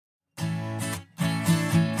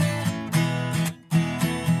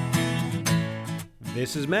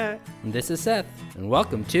This is Matt. And this is Seth, and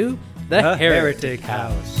welcome to The Heretic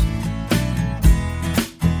House.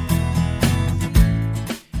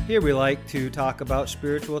 Here we like to talk about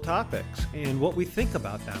spiritual topics and what we think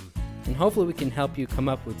about them. And hopefully we can help you come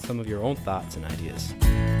up with some of your own thoughts and ideas.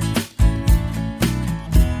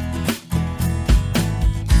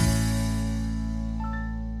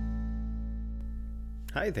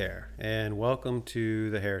 Hi there, and welcome to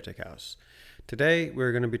The Heretic House. Today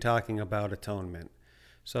we're going to be talking about atonement.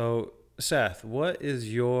 So, Seth, what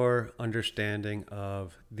is your understanding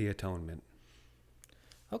of the atonement?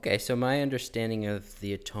 Okay, so my understanding of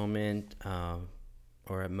the atonement,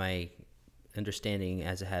 or my understanding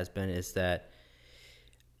as it has been, is that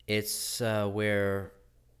it's where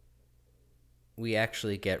we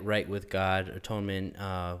actually get right with God. Atonement,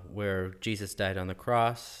 where Jesus died on the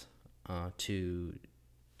cross to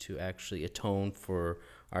actually atone for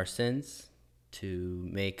our sins, to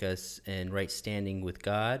make us in right standing with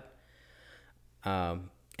God.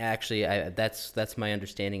 That's my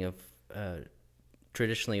understanding of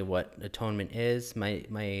traditionally what atonement is. My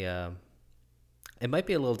it might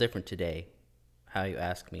be a little different today, how you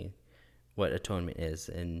ask me what atonement is,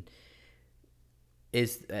 and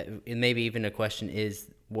maybe even a question is,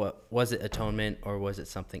 what was it, atonement, or was it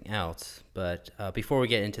something else? But before we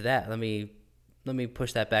get into that, let me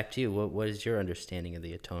push that back to you. What is your understanding of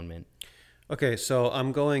the atonement? Okay, so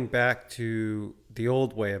I'm going back to the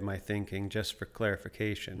old way of my thinking just for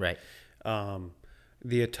clarification. Right.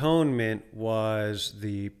 The atonement was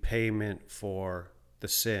the payment for the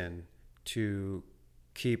sin to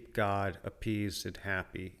keep God appeased and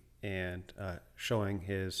happy, and showing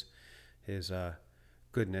his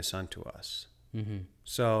goodness unto us. Mm-hmm.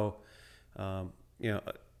 So, and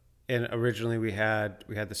originally we had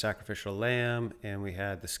the sacrificial lamb, and we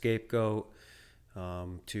had the scapegoat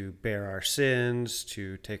to bear our sins,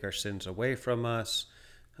 to take our sins away from us.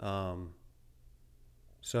 So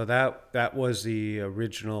that was the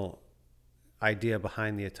original idea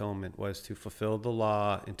behind the atonement, was to fulfill the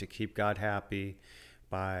law and to keep God happy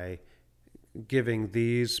by giving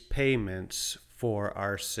these payments for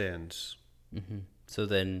our sins. Mm-hmm. So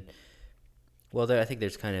then, I think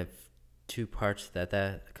there's kind of two parts to that.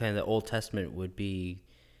 That kind of the Old Testament would be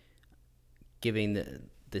giving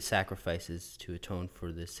the sacrifices to atone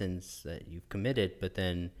for the sins that you've committed, but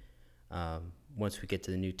then once we get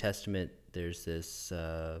to the New Testament, there's this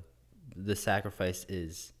the sacrifice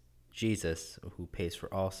is Jesus, who pays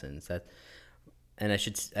for all sins. And I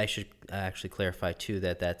should actually clarify too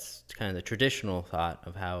that that's kind of the traditional thought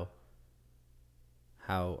of how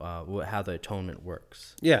the atonement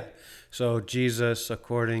works. Yeah. So Jesus,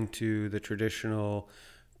 according to the traditional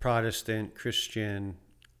Protestant Christian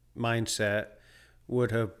mindset,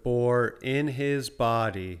 would have bore in his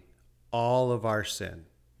body all of our sin,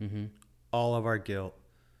 mm-hmm. all of our guilt,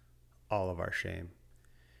 all of our shame.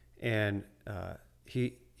 And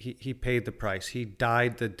he paid the price. He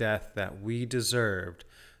died the death that we deserved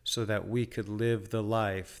so that we could live the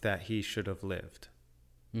life that he should have lived.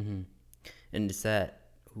 Mm-hmm. And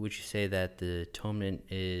would you say that the atonement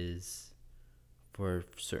is for a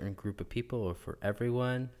certain group of people or for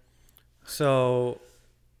everyone? So,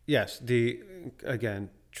 yes, the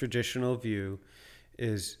traditional view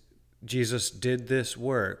is Jesus did this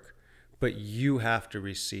work, but you have to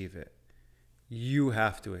receive it. You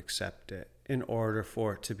have to accept it in order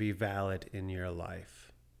for it to be valid in your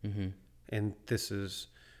life. Mm-hmm. And this is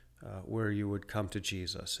where you would come to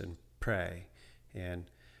Jesus and pray and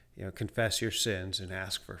confess your sins and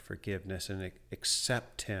ask for forgiveness and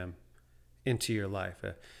accept him into your life.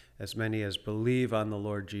 As many as believe on the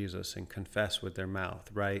Lord Jesus and confess with their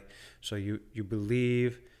mouth, right? So you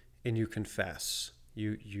believe and you confess.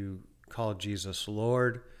 You call Jesus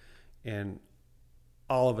Lord, and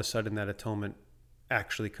all of a sudden that atonement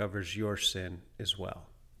actually covers your sin as well.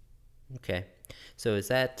 Okay. So is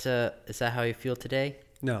that how you feel today?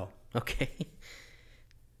 No. Okay.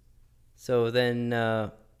 So then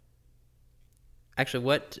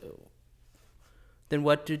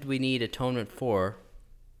what did we need atonement for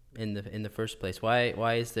in the first place?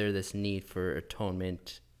 Why is there this need for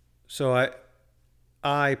atonement? So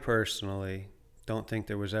I personally don't think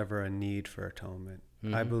there was ever a need for atonement.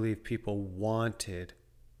 Mm-hmm. I believe people wanted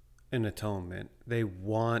an atonement. They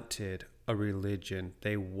wanted a religion.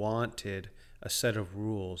 They wanted a set of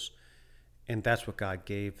rules, and that's what God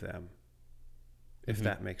gave them, if mm-hmm.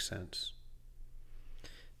 that makes sense.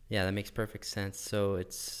 Yeah, that makes perfect sense. So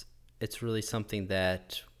it's really something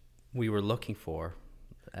that we were looking for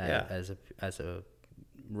as a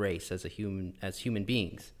race, as human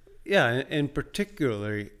beings. Yeah, and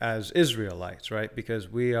particularly as Israelites, right? Because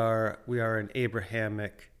we are an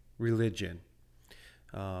Abrahamic religion.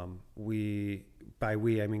 I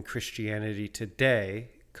mean Christianity today,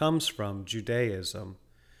 comes from Judaism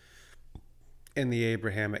and the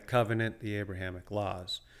Abrahamic covenant, the Abrahamic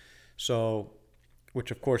laws. So,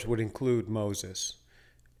 which of course would include Moses.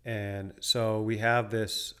 And so we have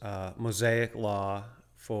this Mosaic law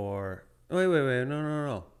for. Wait,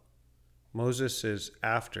 no. Moses is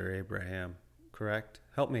after Abraham, correct?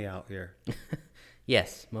 Help me out here.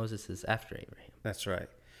 Yes, Moses is after Abraham. That's right.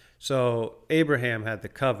 So Abraham had the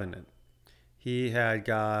covenant. He had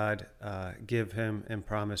God give him and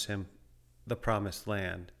promise him the promised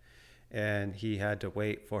land. And he had to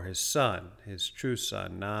wait for his son, his true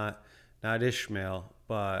son, not Ishmael,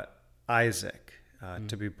 but Isaac,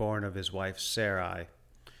 to be born of his wife Sarai,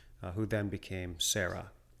 who then became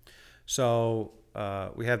Sarah. So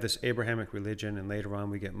we have this Abrahamic religion, and later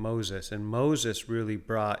on we get Moses. And Moses really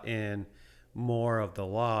brought in more of the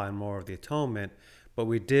law and more of the atonement, but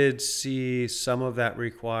we did see some of that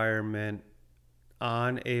requirement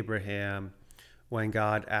on Abraham when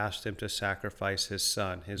God asked him to sacrifice his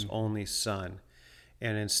son, his only son.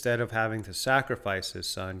 And instead of having to sacrifice his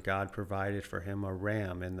son, God provided for him a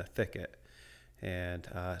ram in the thicket. And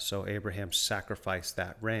so Abraham sacrificed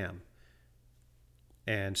that ram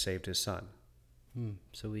and saved his son.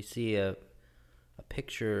 So we see a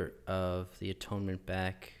picture of the atonement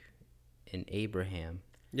back in Abraham.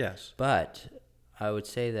 Yes. But I would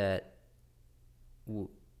say that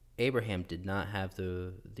Abraham did not have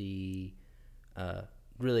the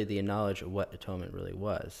really the knowledge of what atonement really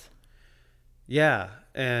was. Yeah,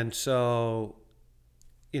 and so,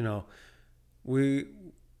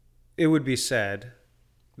 it would be said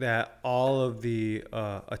that all of the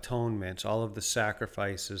atonements, all of the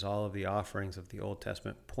sacrifices, all of the offerings of the Old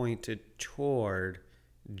Testament pointed toward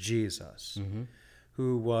Jesus,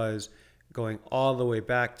 who was going all the way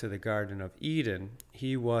back to the Garden of Eden.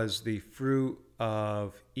 He was the fruit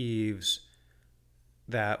of Eve's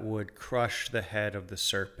that would crush the head of the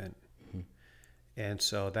serpent. And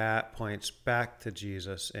so that points back to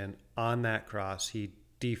Jesus. And on that cross, he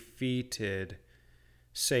defeated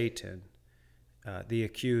Satan, the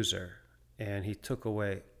accuser, and he took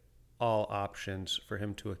away all options for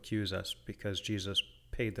him to accuse us because Jesus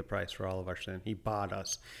paid the price for all of our sin. He bought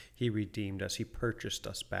us. He redeemed us. He purchased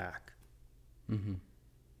us back. Mm-hmm.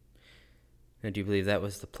 Now, do you believe that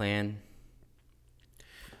was the plan?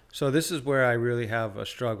 So this is where I really have a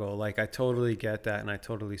struggle. Like, I totally get that and I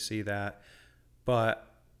totally see that. But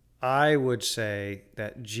I would say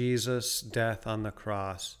that Jesus' death on the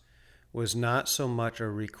cross was not so much a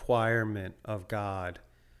requirement of God,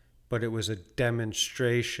 but it was a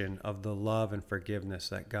demonstration of the love and forgiveness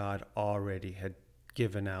that God already had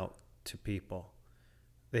given out to people.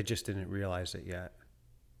 They just didn't realize it yet.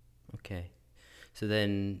 Okay. So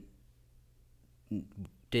then,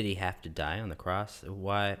 did he have to die on the cross?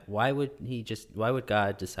 Why would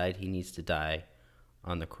God decide he needs to die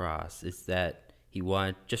on the cross? Is that he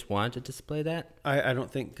wanted to display that? I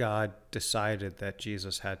don't think God decided that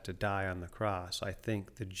Jesus had to die on the cross. I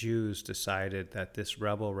think the Jews decided that this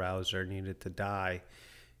rebel rouser needed to die,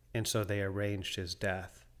 and so they arranged his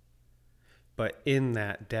death. But in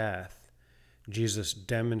that death, Jesus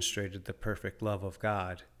demonstrated the perfect love of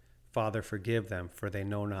God. Father, forgive them, for they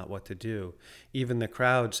know not what to do. Even the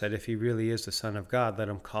crowd said, if he really is the Son of God, let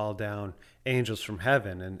him call down angels from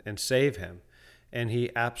heaven and save him. And he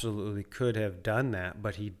absolutely could have done that,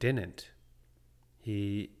 but he didn't.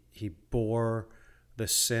 He bore the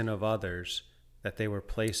sin of others that they were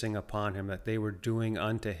placing upon him, that they were doing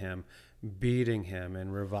unto him, beating him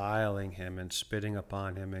and reviling him and spitting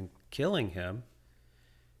upon him and killing him.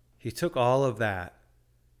 He took all of that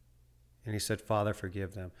and he said, Father,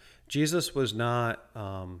 forgive them. Jesus was not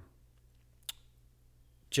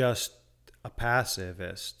just a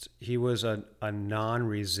pacifist. He was a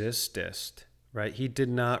non-resistist. Right? He did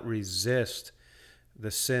not resist the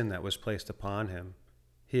sin that was placed upon him.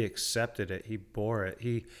 He accepted it. He bore it.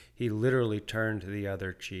 He literally turned the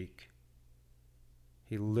other cheek.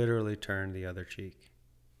 He literally turned the other cheek.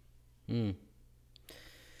 Yeah,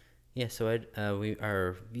 so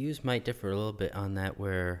our views might differ a little bit on that,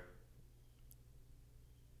 where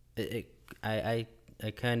I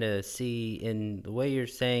kind of see in the way you're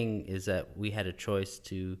saying is that we had a choice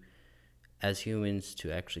to, as humans,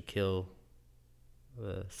 to actually kill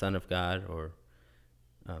the Son of God, or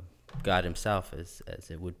God himself, as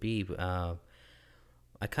it would be. I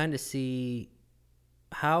kind of see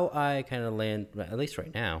how I kind of land, at least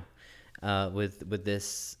right now, with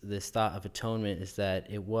this thought of atonement, is that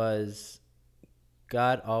it was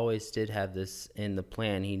God always did have this in the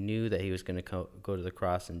plan. He knew that he was going to go to the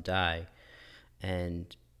cross and die,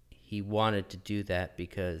 and he wanted to do that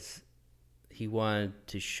because he wanted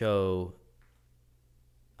to show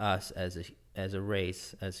us as a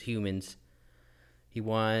race, as humans. He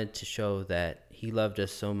wanted to show that he loved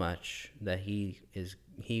us so much that he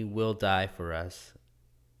will die for us.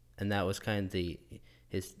 And that was kind of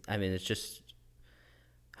it's just,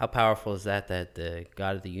 how powerful is that the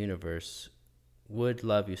God of the universe would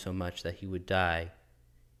love you so much that he would die,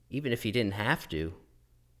 even if he didn't have to.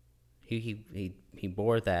 He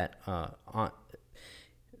bore that on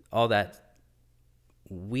all that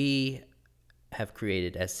we have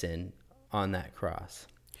created as sin on that cross.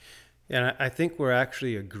 And I think we're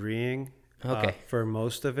actually agreeing Okay. for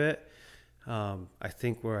most of it. I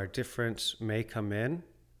think where our difference may come in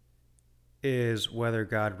is whether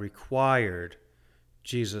God required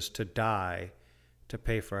Jesus to die to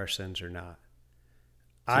pay for our sins or not.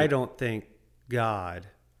 I don't think God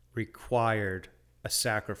required a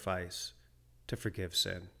sacrifice to forgive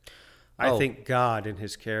sin. I think God, in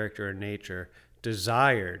his character and nature,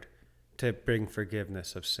 desired to bring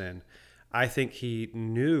forgiveness of sin. I think he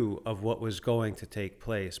knew of what was going to take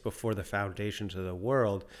place before the foundations of the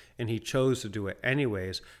world, and he chose to do it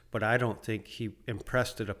anyways, but I don't think he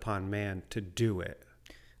impressed it upon man to do it.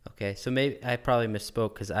 Okay, so maybe I probably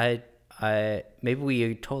misspoke, because I maybe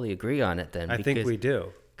we totally agree on it then. I think we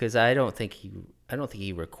do. Because I don't think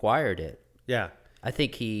he required it. Yeah. I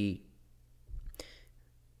think he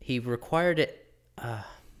required it.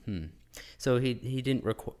 So he didn't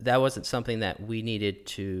that wasn't something that we needed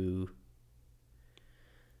to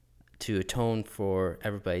atone for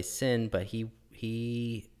everybody's sin, but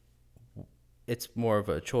it's more of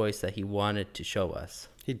a choice that he wanted to show us.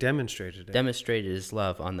 He demonstrated it. Demonstrated his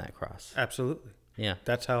love on that cross. Absolutely. Yeah.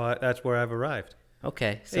 That's where I've arrived.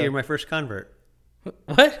 Okay. So hey, you're my first convert.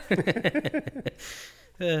 What?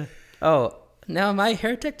 Now am I a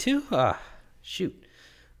heretic too? Shoot.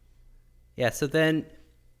 Yeah, so then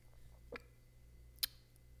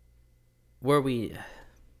were we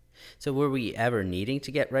ever needing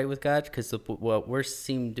to get right with God? Because what we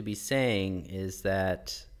seem to be saying is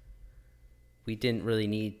that we didn't really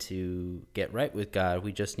need to get right with God.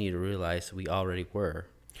 We just need to realize we already were.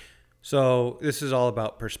 So this is all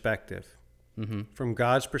about perspective. Mm-hmm. From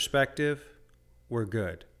God's perspective, we're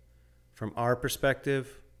good. From our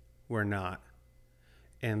perspective, we're not.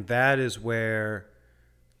 And that is where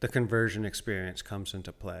the conversion experience comes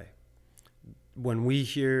into play. When we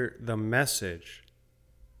hear the message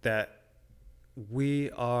that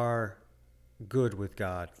we are good with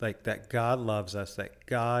God, like that God loves us, that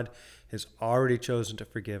God has already chosen to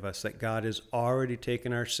forgive us, that God has already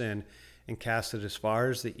taken our sin and cast it as far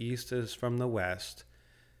as the east is from the west,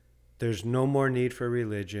 there's no more need for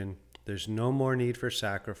religion. There's no more need for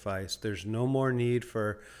sacrifice. There's no more need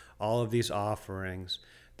for all of these offerings.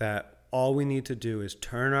 That all we need to do is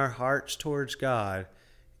turn our hearts towards God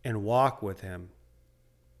and walk with him.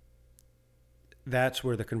 That's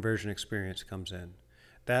where the conversion experience comes in.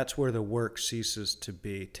 That's where the work ceases to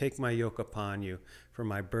be. Take my yoke upon you, for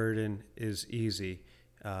my burden is easy.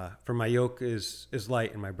 For my yoke is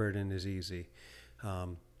light and my burden is easy.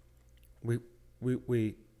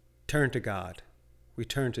 We turn to God. We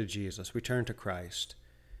turn to Jesus. We turn to Christ.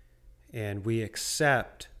 And we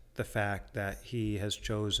accept the fact that he has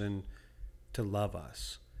chosen to love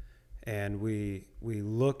us. And we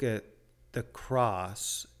look at the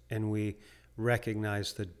cross and we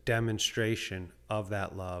recognize the demonstration of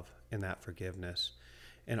that love and that forgiveness.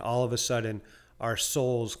 And all of a sudden, our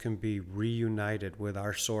souls can be reunited with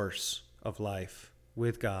our source of life,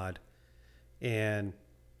 with God. And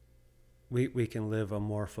we can live a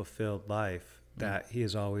more fulfilled life that he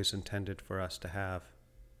has always intended for us to have.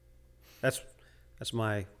 That's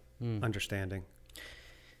my understanding.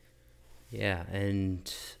 Yeah,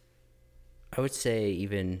 and I would say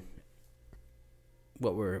even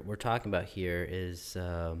what we're talking about here is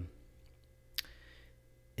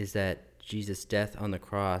that Jesus' death on the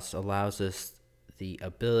cross allows us the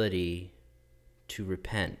ability to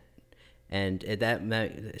repent, and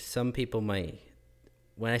that some people might.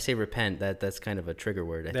 When I say repent, that's kind of a trigger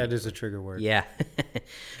word. That is a trigger word. Yeah.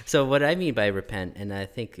 So what I mean by repent, and I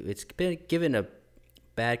think it's been given a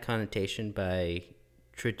bad connotation by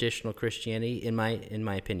traditional Christianity, in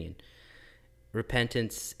my opinion.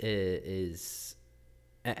 Repentance is.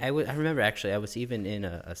 I remember actually I was even in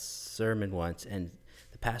a sermon once, and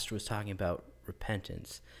the pastor was talking about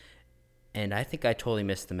repentance, and I think I totally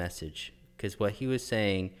missed the message, because what he was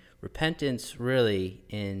saying, repentance really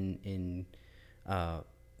in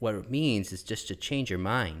what it means is just to change your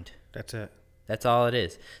mind. That's it. That's all it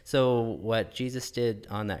is. So what Jesus did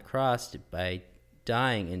on that cross by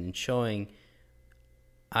dying and showing,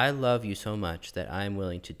 I love you so much that I'm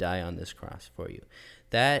willing to die on this cross for you.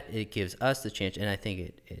 that it gives us the chance, and I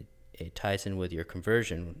think it ties in with your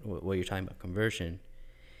conversion, what you're talking about conversion.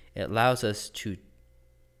 It allows us to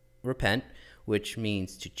repent, which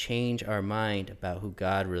means to change our mind about who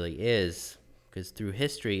God really is. Because through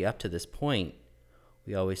history up to this point,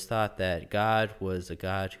 we always thought that God was a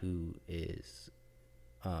God who is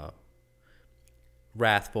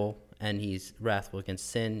wrathful, and he's wrathful against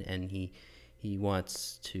sin, and he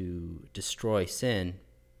wants to destroy sin.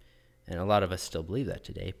 And a lot of us still believe that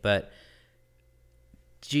today. But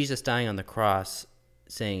Jesus dying on the cross,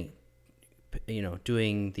 saying,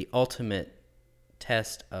 doing the ultimate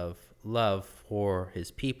test of love for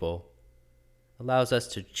his people, allows us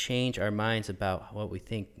to change our minds about what we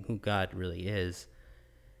think who God really is.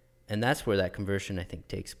 And that's where that conversion, I think,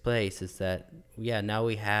 takes place, is that, now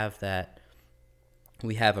we have that,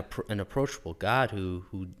 we have an approachable God who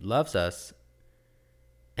loves us,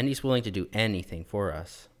 and he's willing to do anything for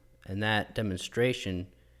us. And that demonstration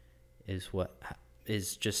is what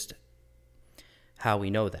is just how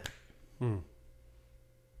we know that.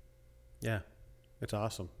 Yeah, it's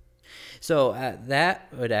awesome. So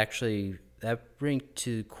that bring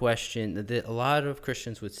to question that a lot of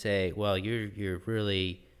Christians would say, well, you're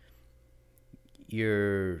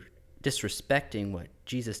disrespecting what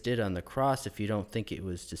Jesus did on the cross if you don't think it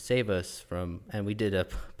was to save us from, and we did a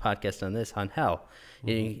podcast on this, on hell.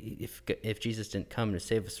 If Jesus didn't come to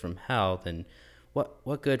save us from hell, then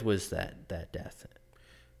what good was that death?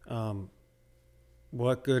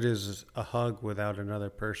 What good is a hug without another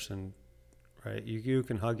person, right? You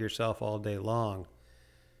can hug yourself all day long,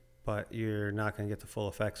 but you're not going to get the full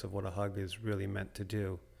effects of what a hug is really meant to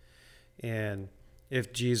do. And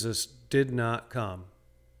if Jesus did not come,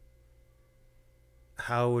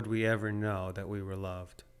 how would we ever know that we were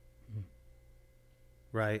loved?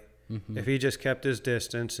 Right? Mm-hmm. If he just kept his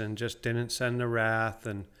distance and just didn't send the wrath,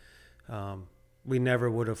 and we never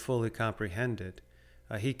would have fully comprehended.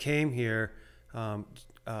 He came here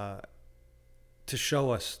to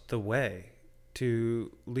show us the way,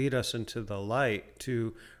 to lead us into the light,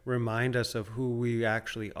 to remind us of who we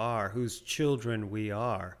actually are, whose children we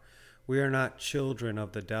are. We are not children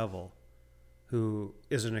of the devil, who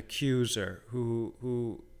is an accuser,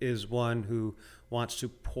 who is one who wants to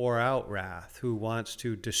pour out wrath, who wants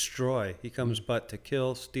to destroy. He comes but to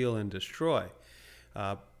kill, steal, and destroy.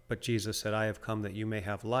 But Jesus said, I have come that you may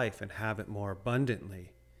have life and have it more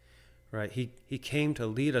abundantly. Right? He came to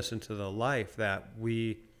lead us into the life that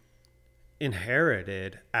we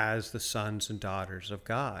inherited as the sons and daughters of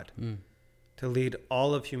God. To lead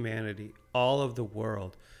all of humanity, all of the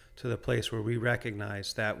world, to the place where we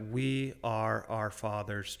recognize that we are our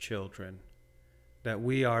Father's children, that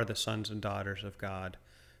we are the sons and daughters of God,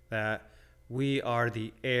 that we are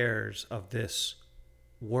the heirs of this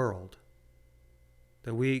world,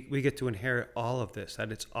 that we get to inherit all of this,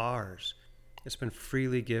 that it's ours. It's been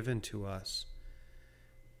freely given to us,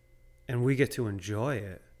 and we get to enjoy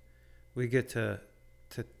it. We get to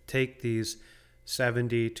take these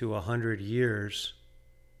 70 to 100 years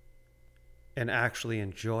and actually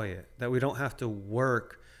enjoy it, that we don't have to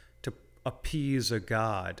work to appease a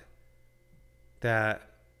God, that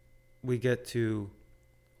we get to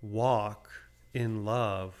walk in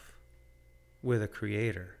love with a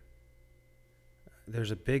creator.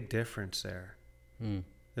 There's a big difference there.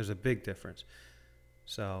 There's a big difference.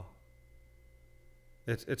 So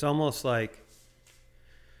it's almost like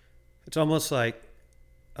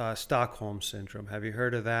Stockholm syndrome. Have you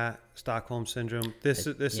heard of that? Stockholm syndrome.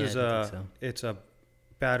 It's a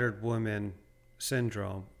battered woman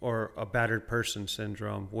syndrome, or a battered person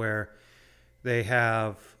syndrome, where they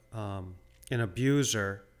have an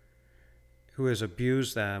abuser who has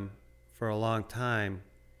abused them for a long time,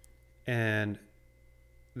 and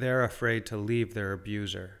they're afraid to leave their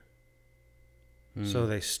abuser. So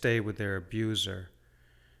they stay with their abuser.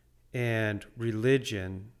 And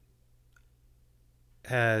religion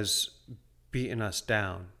has beaten us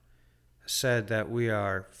down, said that we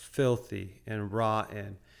are filthy and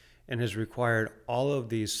rotten, and has required all of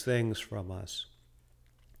these things from us.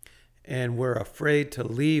 And we're afraid to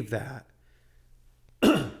leave that.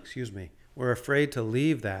 Excuse me. We're afraid to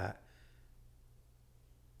leave that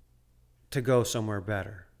to go somewhere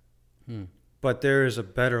better. But there is a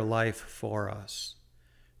better life for us.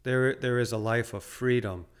 There is a life of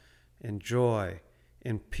freedom and joy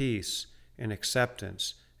and peace and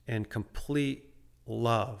acceptance and complete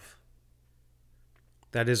love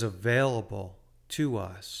that is available to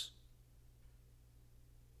us.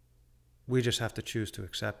 We just have to choose to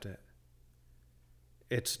accept it.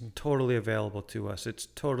 It's totally available to us. It's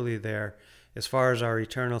totally there. As far as our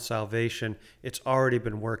eternal salvation, it's already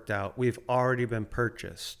been worked out. We've already been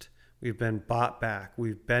purchased. We've been bought back.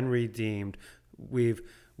 We've been redeemed.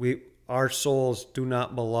 Our souls do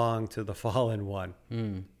not belong to the fallen one.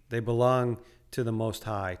 They belong to the Most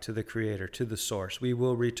High, to the Creator, to the Source. We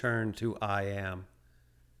will return to I Am.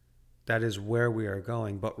 That is where we are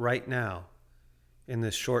going. But right now, in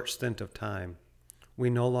this short stint of time, we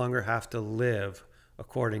no longer have to live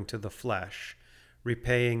according to the flesh,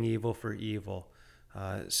 repaying evil for evil,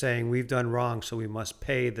 saying we've done wrong, so we must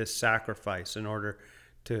pay this sacrifice in order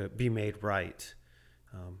to be made right.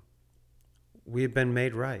 We've been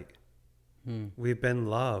made right. We've been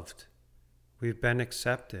loved. We've been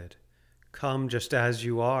accepted. Come just as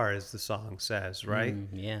you are, as the song says, right?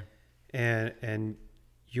 Yeah. And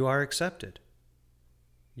you are accepted.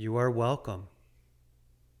 You are welcome.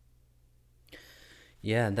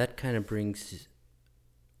 Yeah, and that kind of brings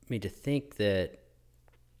me to think that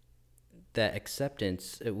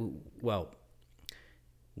acceptance,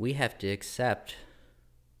 we have to accept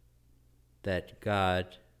that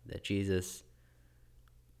God, that Jesus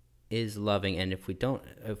is loving, and if we don't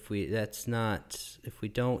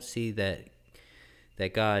see that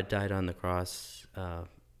God died on the cross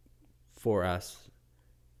for us,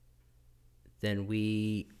 then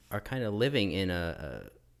we are kind of living in a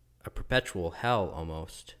perpetual hell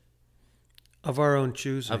almost. Of our own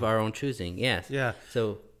choosing. Of our own choosing, yes. Yeah.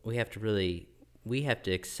 So we have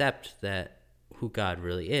to accept that who God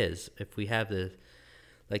really is. If we have the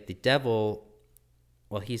devil,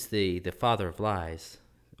 well, he's the father of lies.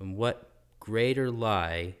 And what greater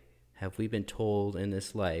lie have we been told in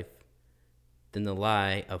this life than the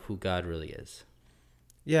lie of who God really is?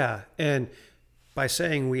 Yeah, and by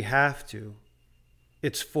saying we have to,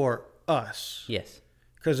 it's for us. Yes.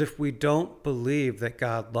 Because if we don't believe that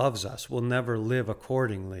God loves us, we'll never live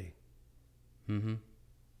accordingly. Mm-hmm.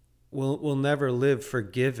 We'll never live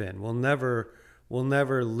forgiven. We'll never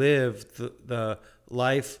live the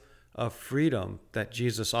life of freedom that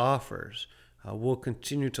Jesus offers. We'll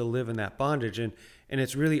continue to live in that bondage, and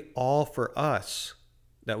it's really all for us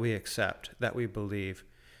that we accept, that we believe.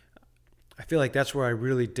 I feel like that's where I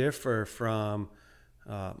really differ from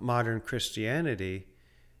modern Christianity,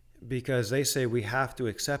 because they say we have to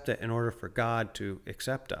accept it in order for God to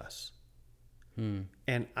accept us.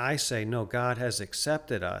 And I say, no, God has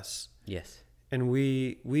accepted us. Yes. And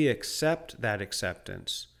we accept that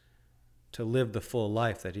acceptance to live the full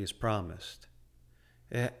life that He's promised.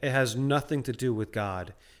 It has nothing to do with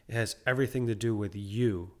God. It has everything to do with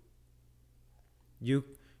you. You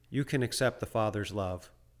can accept the Father's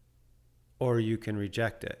love, or you can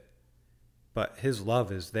reject it. But His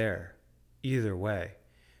love is there either way.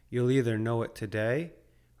 You'll either know it today,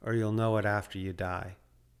 or you'll know it after you die.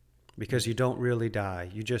 Because you don't really die.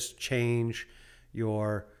 You just change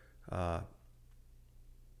your...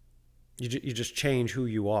 You just change who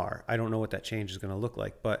you are. I don't know what that change is going to look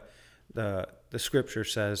like, but the scripture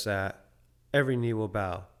says that every knee will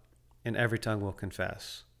bow and every tongue will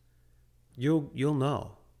confess. You'll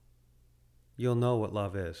know. You'll know what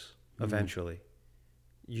love is eventually.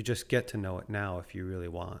 You just get to know it now if you really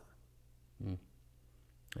want.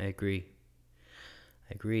 I agree.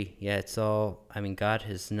 Yeah, it's all, God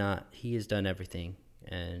He has done everything,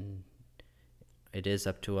 and it is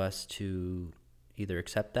up to us to either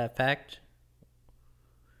accept that fact,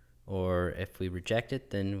 or if we reject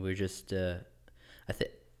it, then we're just,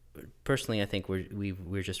 personally, I think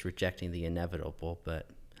we're just rejecting the inevitable, but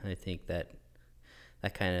I think that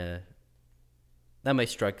might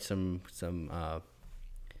strike some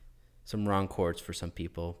wrong chords for some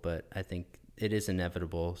people, but I think it is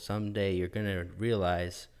inevitable. Someday you're going to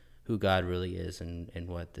realize who God really is and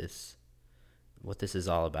what this is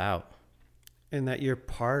all about. And that you're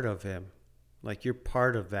part of Him. Like, you're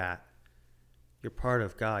part of that. You're part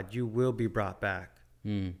of God. You will be brought back.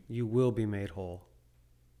 You will be made whole.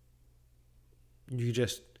 You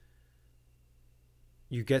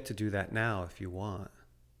get to do that now if you want.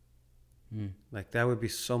 Like, that would be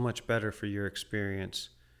so much better for your experience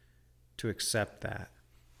to accept that.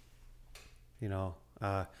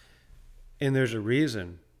 And there's a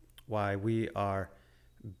reason why we are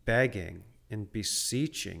begging and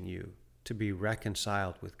beseeching you to be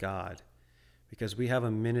reconciled with God, because we have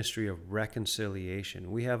a ministry of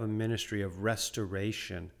reconciliation. We have a ministry of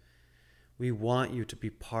restoration. We want you to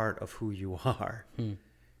be part of who you are.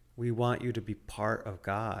 We want you to be part of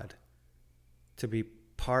God, to be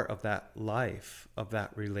part of that life, of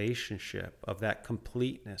that relationship, of that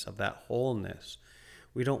completeness, of that wholeness.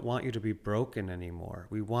 We don't want you to be broken anymore.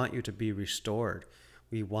 We want you to be restored.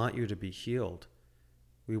 We want you to be healed.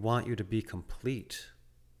 We want you to be complete.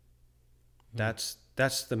 That's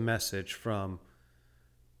the message from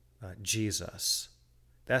Jesus.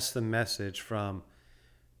 That's the message from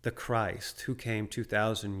the Christ who came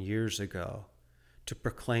 2,000 years ago to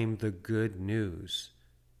proclaim the good news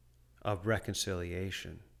of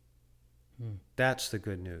reconciliation. That's the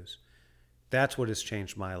good news. That's what has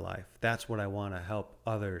changed my life. That's what I want to help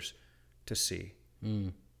others to see.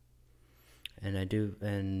 And I do,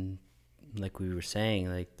 and like we were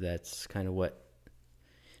saying, like that's kind of what,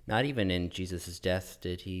 not even in Jesus' death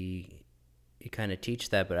did he kind of teach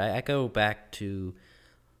that, but I go back to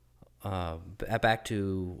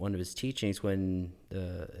one of his teachings when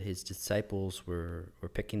his disciples were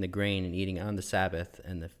picking the grain and eating on the Sabbath,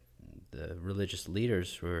 and the religious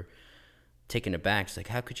leaders were taken aback. It's like,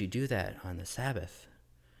 how could you do that on the Sabbath?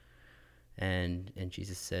 And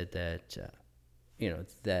Jesus said that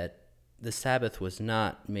that the Sabbath was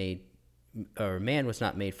not made, or man was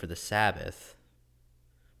not made for the Sabbath,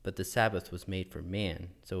 but the Sabbath was made for man.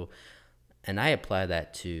 So, and I apply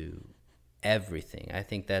that to everything. I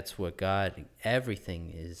think that's what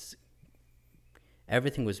everything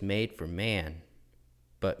was made for man,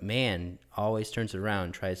 but man always turns around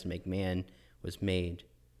and tries to make man was made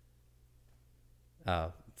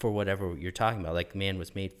for whatever you're talking about, like man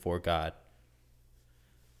was made for God.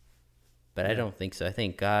 But I don't think so. I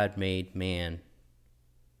think God made man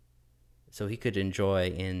so he could enjoy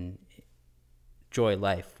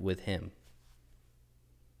life with him.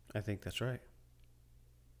 I think that's right.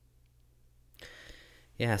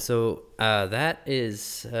 Yeah, so that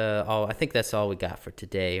is all. I think that's all we got for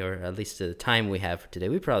today, or at least the time we have for today.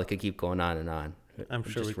 We probably could keep going on and on. I'm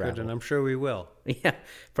sure we could, and I'm sure we will. Yeah,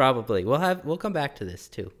 probably. We'll come back to this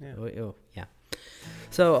too. Yeah.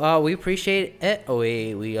 So we appreciate it.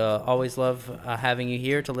 We always love having you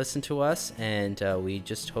here to listen to us, and we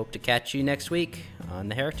just hope to catch you next week on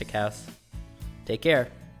the Heretic House. Take care.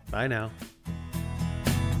 Bye now.